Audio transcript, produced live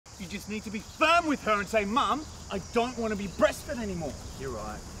just need to be firm with her and say, Mum, I don't want to be breastfed anymore. You're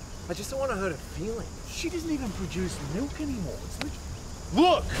right. I just don't want to hurt her feelings. She doesn't even produce milk anymore. It's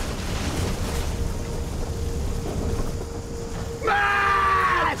look!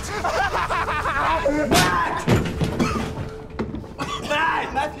 Matt! Matt!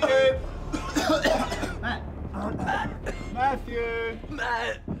 Matt! Matthew! Matt! Matthew!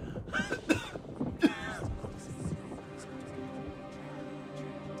 Matt!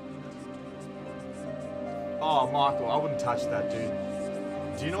 Oh, Michael, I wouldn't touch that, dude.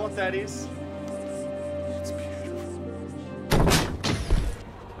 Do you know what that is? It's beautiful.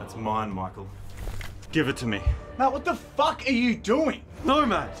 That's mine, Michael. Give it to me. Matt, what the fuck are you doing? No,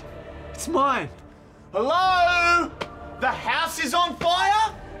 Matt. It's mine. Hello? The house is on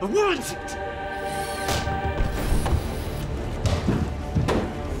fire? I want it.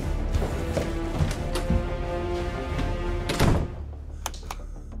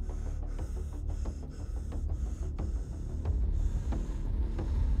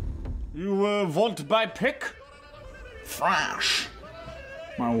 You want by pick? Fresh.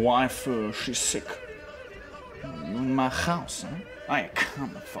 My wife, she's sick. You in my house, huh? I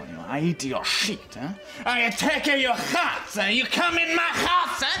come for you. I eat your shit, huh? I take your heart, huh? You come in my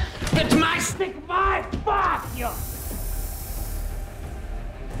house, huh? With my stick, my fuck you!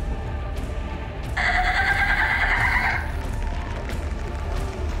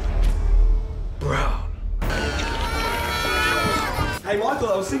 Bro. Hey, Michael,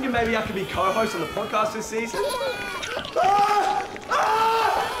 I was thinking maybe I could be co-host on the podcast this season.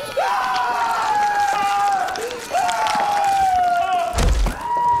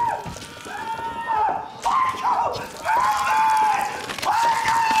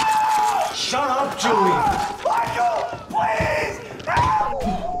 Shut up, Julian! Michael, please! Help!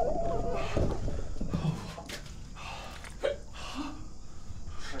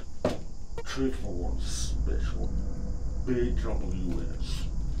 Treatment was special. BWS.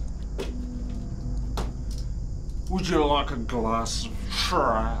 Would you like a glass of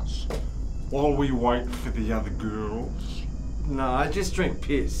Shiraz while we wait for the other girls? No, I just drink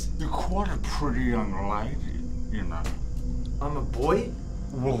piss. You're quite a pretty young lady, you know. I'm a boy?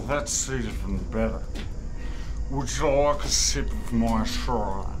 Well, that's even better. Would you like a sip of my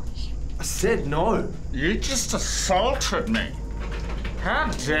Shiraz? I said no. You just assaulted me.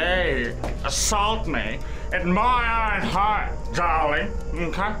 How dare you assault me at my own home, darling,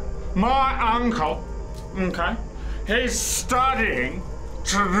 okay? My uncle, okay? He's studying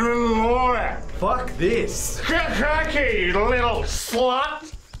to be a lawyer. Fuck this. Get back here, you little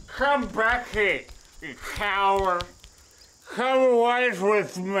slut! Come back here, you coward. Come wait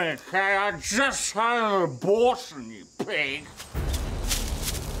with me, okay? I just had an abortion, you pig.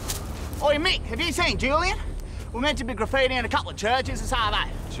 Oi, Mick, have you seen Julian? We're meant to be graffitiing a couple of churches, and so are they.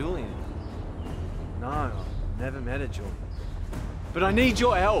 Julian? No, I've never met a Julian. But I need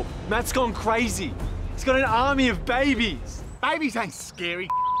your help. Matt's gone crazy. He's got an army of babies. Babies ain't scary.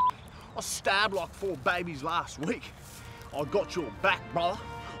 I stabbed like 4 babies last week. I got your back, brother.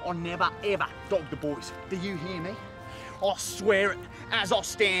 I never, ever dog the boys. Do you hear me? I swear it as I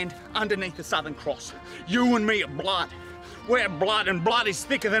stand underneath the Southern Cross. You and me are blood. We're blood, and blood is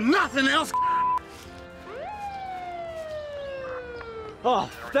thicker than nothing else. Oh,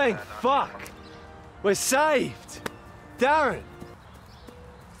 thank fuck. We're saved. Darren.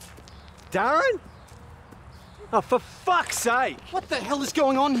 Darren? Oh, for fuck's sake. What the hell is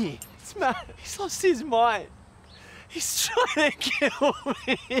going on here? It's Matt. He's lost his mind. He's trying to kill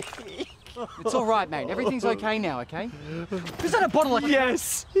me. It's all right, mate. Everything's okay now, okay? Is that a bottle of...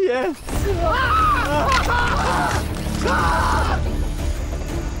 Yes, yes.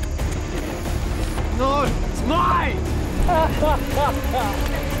 No, it's mine.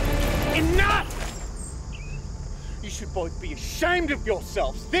 Enough! You should both be ashamed of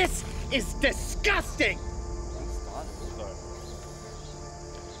yourselves. This is disgusting.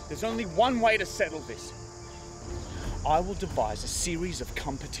 There's only one way to settle this. I will devise a series of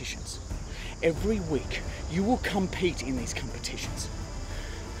competitions. Every week, you will compete in these competitions.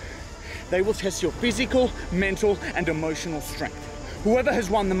 They will test your physical, mental, and emotional strength. Whoever has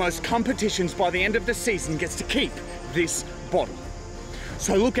won the most competitions by the end of the season gets to keep this bottle.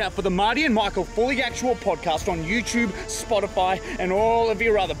 So look out for the Marty and Michael Fully Actual podcast on YouTube, Spotify, and all of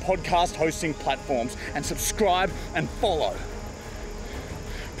your other podcast hosting platforms, and subscribe and follow.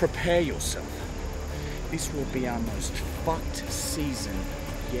 Prepare yourself. This will be our most fucked season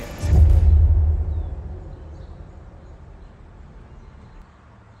yet.